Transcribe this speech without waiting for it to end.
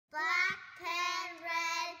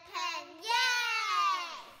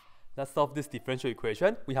let's solve this differential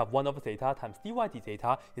equation. We have 1 over theta times dy d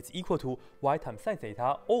theta is equal to y times sine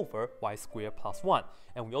theta over y squared plus 1.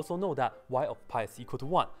 And we also know that y of pi is equal to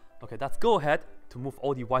 1. Okay, let's go ahead to move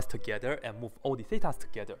all the y's together and move all the thetas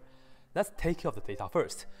together. Let's take care of the theta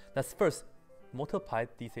first. Let's first multiply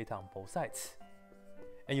d theta on both sides.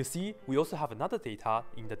 And you see, we also have another theta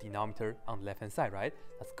in the denominator on the left-hand side, right?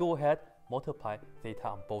 Let's go ahead, multiply theta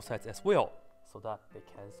on both sides as well, so that they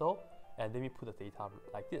cancel. And let me put the theta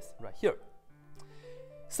like this, right here.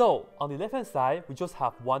 So, on the left-hand side, we just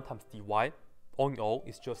have 1 times dy. All in all,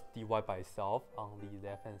 it's just dy by itself on the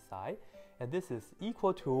left-hand side. And this is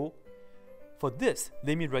equal to, for this,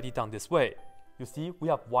 let me write it down this way. You see, we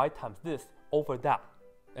have y times this over that,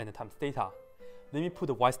 and then times theta. Let me put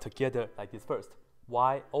the y's together like this first.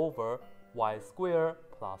 Y over y squared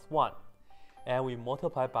plus 1. And we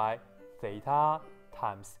multiply by theta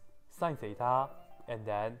times sine theta, and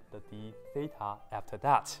then the d theta after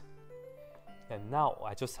that. And now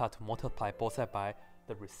I just have to multiply both sides by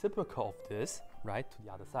the reciprocal of this, right, to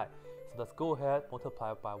the other side. So let's go ahead,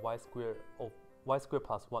 multiply by y squared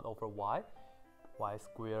plus 1 over y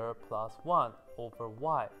squared plus 1 over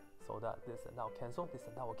y, so that this and that will cancel, this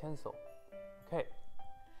and that will cancel. Okay.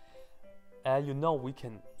 And you know we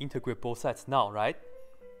can integrate both sides now, right?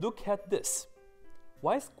 Look at this.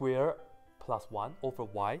 Y squared plus 1 over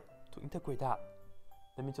y, to integrate that,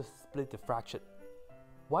 let me just split the fraction.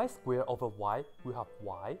 Y squared over y, we have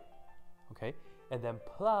y, okay? And then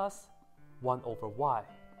plus 1 over y.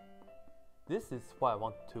 This is what I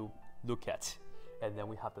want to look at. And then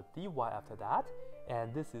we have the dy after that.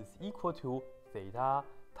 And this is equal to theta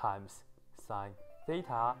times sine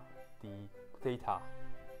theta d theta.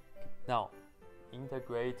 Now,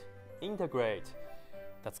 integrate.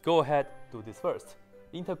 Let's go ahead, do this first.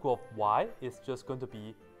 Integral of y is just going to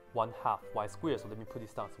be 1/2 y squared. So let me put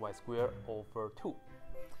this down as y squared over 2.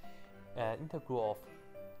 And integral of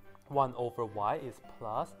 1 over y is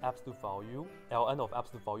plus absolute value, ln of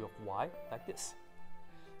absolute value of y, like this.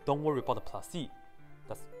 Don't worry about the plus c.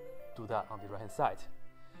 Let's do that on the right hand side.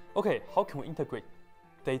 Okay, how can we integrate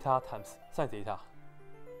theta times sine theta?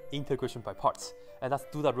 Integration by parts. And let's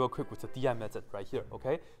do that real quick with the di method right here,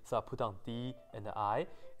 okay? So I put down d and the I,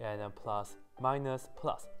 and then plus, minus,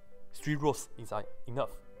 plus. 3 rows inside,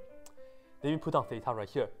 enough. Let me put down theta right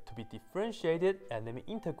here to be differentiated, and let me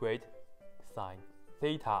integrate sine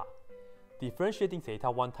theta. Differentiating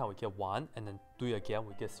theta one time we get 1, and then do it again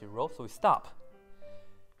we get 0, so we stop.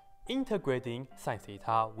 Integrating sine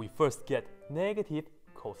theta, we first get negative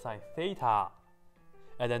cosine theta.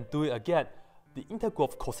 And then do it again. The integral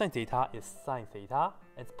of cosine theta is sine theta,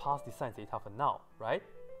 and it's positive sine theta for now, right?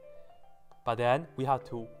 But then we have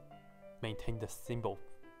to maintain the symbol,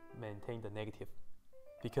 maintain the negative.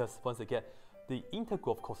 Because once again, the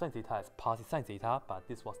integral of cosine theta is positive sine theta, but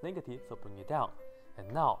this was negative, so bring it down. And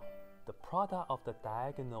now, the product of the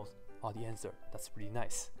diagonals are the answer. That's really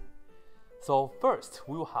nice. So first,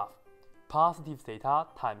 we will have positive theta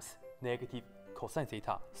times negative cosine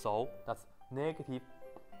theta. So that's negative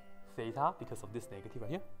theta because of this negative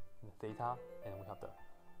right here, and theta, and we have the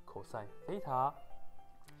cosine theta.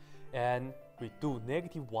 And we do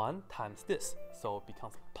negative 1 times this, so it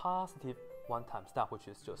becomes positive 1 times that, which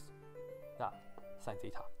is just that, sine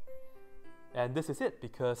theta. And this is it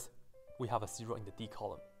because we have a 0 in the D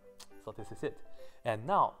column. So this is it. And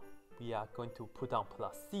now we are going to put down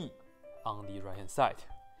plus c on the right hand side.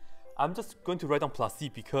 I'm just going to write down plus c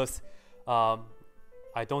because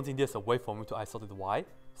I don't think there's a way for me to isolate the y.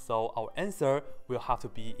 So our answer will have to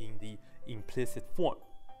be in the implicit form.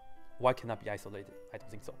 Y cannot be isolated. I don't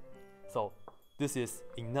think so. So this is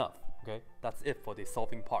enough. Okay, that's it for the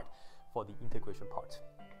solving part, for the integration part.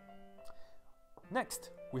 Next,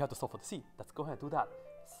 we have to solve for the c. Let's go ahead and do that.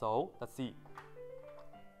 So let's see.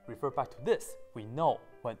 Refer back to this. We know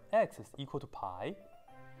when x is equal to pi,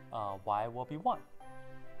 y will be 1.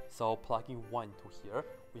 So plugging 1 into here,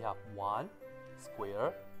 we have 1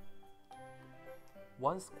 square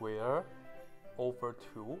over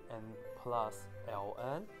 2 and plus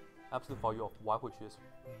ln absolute value of y, which is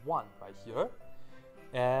 1 right here.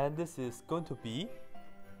 And this is going to be,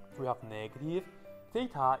 we have negative,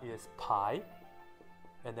 theta is pi,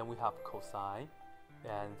 and then we have cosine,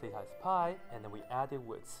 and theta is pi, and then we add it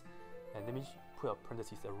with, and let me put a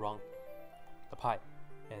parenthesis around the pi.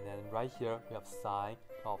 And then right here, we have sine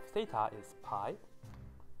of theta is pi,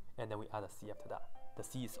 and then we add a c after that. The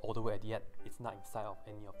c is all the way at the end. It's not inside of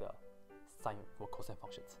any of the sine or cosine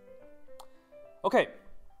functions. Okay,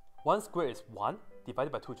 1 squared is 1,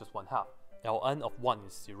 divided by 2 is just 1/2. ln of 1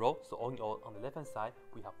 is 0, so all in all, on the left-hand side,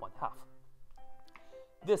 we have 1/2.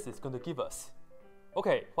 This is going to give us,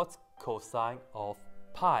 okay, what's cosine of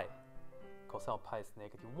pi? cosine of pi is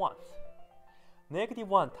 -1.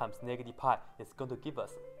 -1 times negative pi is going to give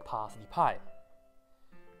us positive pi.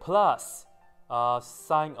 Plus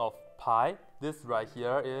sine of pi, this right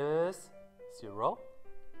here is 0.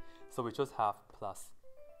 So we just have plus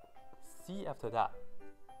c after that.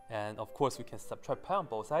 And of course we can subtract pi on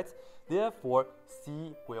both sides. Therefore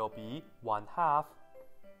c will be 1/2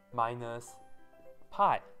 minus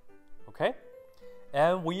pi. Okay?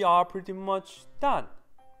 And we are pretty much done.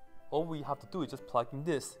 All we have to do is just plugging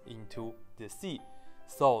this into this c.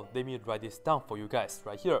 So let me write this down for you guys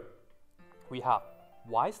right here. We have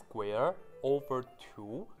y squared over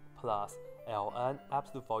 2 plus ln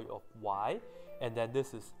absolute value of y, and then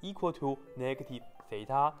this is equal to negative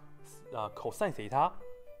theta cosine theta.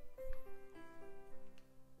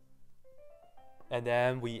 And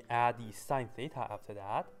then we add the sine theta after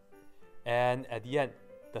that. And at the end,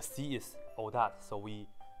 the c is all that. So we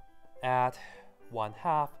add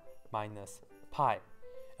 1/2 minus pi.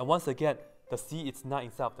 And once again, the c is not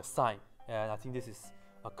inside of the sine. And I think this is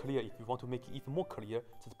clear. If you want to make it even more clear,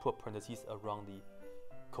 just put parentheses around the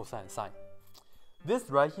cosine and sine. This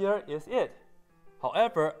right here is it.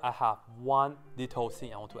 However, I have one little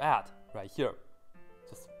thing I want to add right here.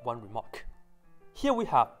 Just one remark. Here we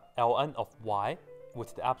have ln of y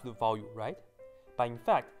with the absolute value, right? But in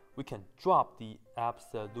fact, we can drop the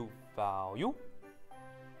absolute value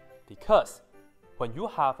because when you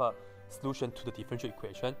have a solution to the differential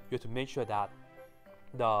equation, you have to make sure that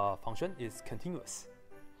the function is continuous.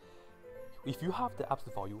 If you have the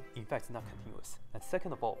absolute value, in fact, it's not continuous. And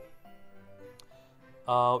second of all,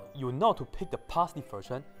 you know to pick the positive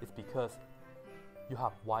version is because you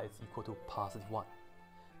have y is equal to +1.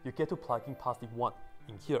 You get to plug in +1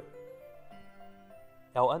 in here.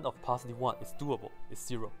 ln of +1 is doable, it's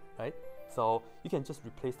 0, right? So you can just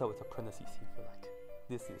replace that with a parentheses if you like.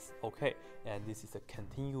 This is okay, and this is a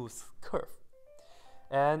continuous curve.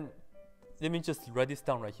 And let me just write this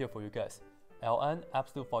down right here for you guys. ln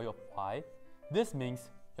absolute value of y, this means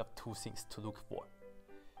you have two things to look for.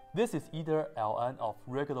 This is either ln of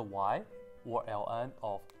regular y or ln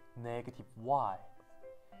of negative y.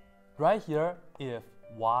 Right here, if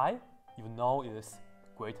y you know is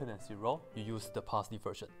greater than 0, you use the positive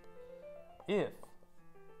version. If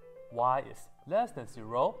y is less than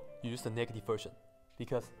 0, you use the negative version.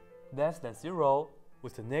 Because less than 0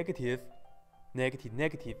 with the negative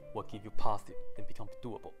will give you positive and becomes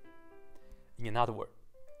doable. In another word,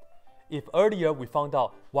 if earlier we found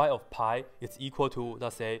out y of pi is equal to,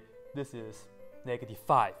 let's say, this is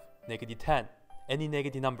 -5, -10, any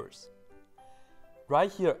negative numbers.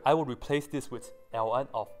 Right here, I will replace this with ln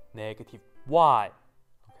of -y.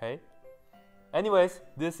 Okay? Anyways,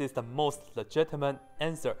 this is the most legitimate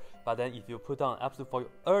answer. But then if you put down absolute value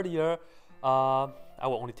earlier, I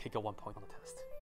will only take a 1 point on the test.